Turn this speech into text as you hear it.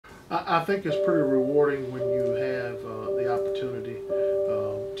I think it's pretty rewarding when you have the opportunity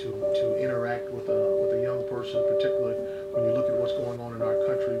to interact with a young person, particularly when you look at what's going on in our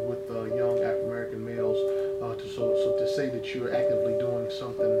country with young African American males. So to say that you're actively doing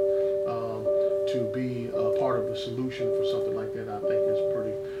something to be part of the solution for something like that, I think is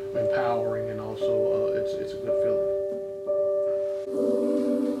pretty empowering, and also it's a good feeling.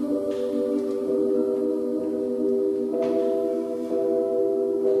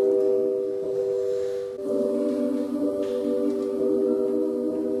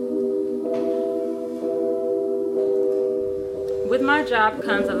 With my job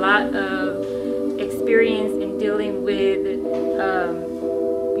comes a lot of experience in dealing with,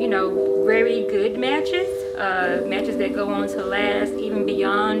 you know, very good matches, matches that go on to last even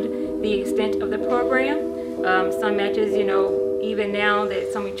beyond the extent of the program. Some matches, you know, even now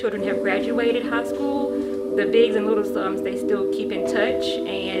that some children have graduated high school, the bigs and little sums, they still keep in touch,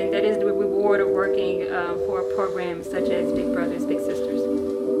 and that is the reward of working for a program such as Big Brothers Big Sisters.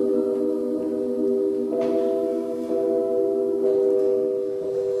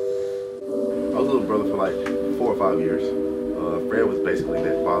 I was a little brother for like 4 or 5 years. Fred was basically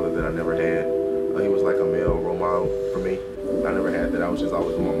that father that I never had. He was like a male role model for me. I never had that. I was just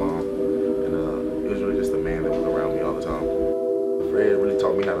always with my mom. And it was really just a man that was around me all the time. Fred really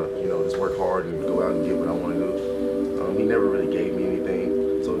taught me how to, you know, just work hard and go out and get what I want to do. He never really gave me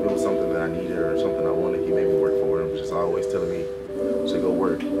anything. So if it was something that I needed or something I wanted, he made me work for it. He was just always telling me to go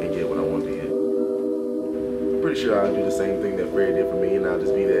work and get what I wanted to get. I'm pretty sure I'll do the same thing that Fred did for me, and I'll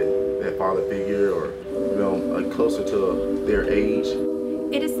just be that father figure, or, you know, closer to their age.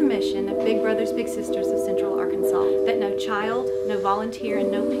 It is the mission of Big Brothers Big Sisters of Central Arkansas that no child, no volunteer, and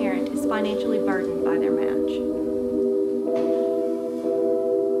no parent is financially burdened by their match.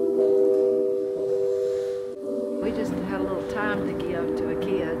 We just had a little time to give to a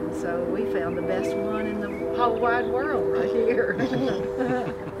kid, and so we found the best one in the whole wide world right here.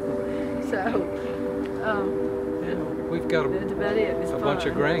 We've got a bunch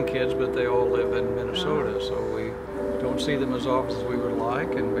of grandkids, but they all live in Minnesota, so we don't see them as often as we would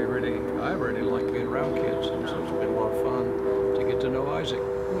like, and I really like being around kids, and so it's been a lot of fun to get to know Isaac.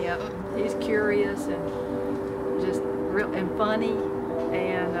 Yep, he's curious and just real and funny,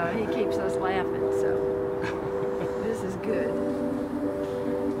 and he keeps us laughing, so this is good.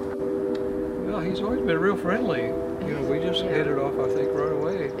 Well, he's always been real friendly. You know, we just hit it off, I think, right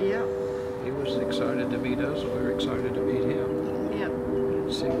away. Yeah. He was excited to meet us, and we were excited to meet him. Yeah.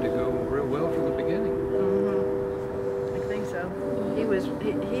 It seemed to go real well from the beginning. Mm-hmm. I think so. He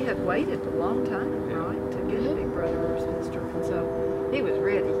had waited a long time, right, to get a Big Brother or sister, and so he was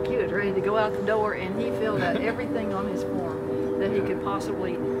ready. He was ready to go out the door, and he filled out everything on his form that he could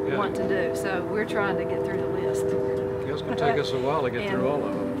possibly want to do. So we're trying to get through the list. It's going to take us a while to get through all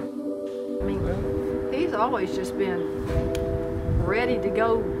of them. I mean, he's always just been ready to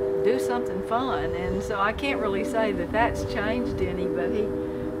go do something fun, and so I can't really say that that's changed any, but he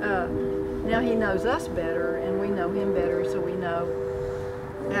now he knows us better and we know him better, so we know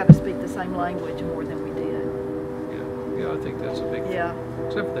how to speak the same language more than we did. Yeah, I think that's a big thing.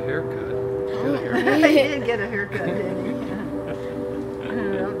 Except for the haircut. He did get a haircut, didn't he? I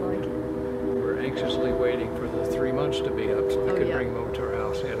like it. We're anxiously waiting for the 3 months to be up so we could bring him over to our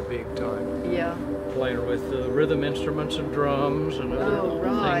house. He had a big time. Yeah. Playing with rhythm instruments and drums and other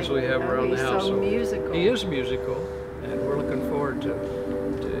things we have around the house. So musical. He is musical, and we're looking forward to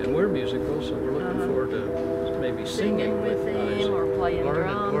and we're musical, so we're looking forward to maybe singing with him or playing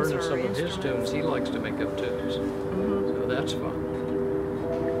drums learning or some of his tunes. He likes to make up tunes, so that's fun.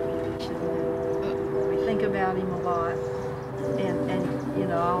 We think about him a lot, and you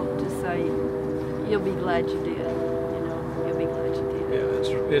know, I'll just say, you'll be glad you did. You know, you'll be glad you did. Yeah,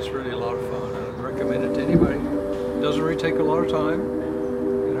 it's really a lot of fun. Recommend it to anybody. It doesn't really take a lot of time,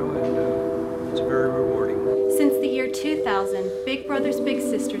 you know, and it's very rewarding. Since the year 2000, Big Brothers Big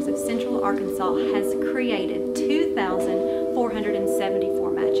Sisters of Central Arkansas has created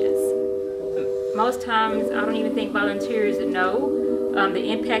 2,474 matches. Most times, I don't even think volunteers know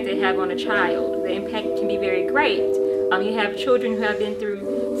the impact they have on a child. The impact can be very great. You have children who have been through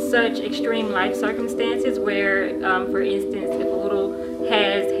such extreme life circumstances where, for instance, if a little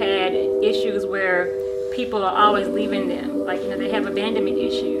has had issues where people are always leaving them, like, you know, they have abandonment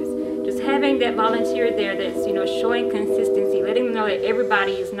issues. Just having that volunteer there that's, you know, showing consistency, letting them know that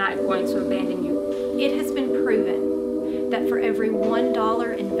everybody is not going to abandon you. It has been proven that for every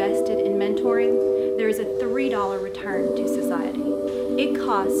 $1 invested in mentoring, there is a $3 return to society. It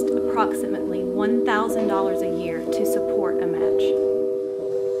costs approximately $1,000 a year to support a match.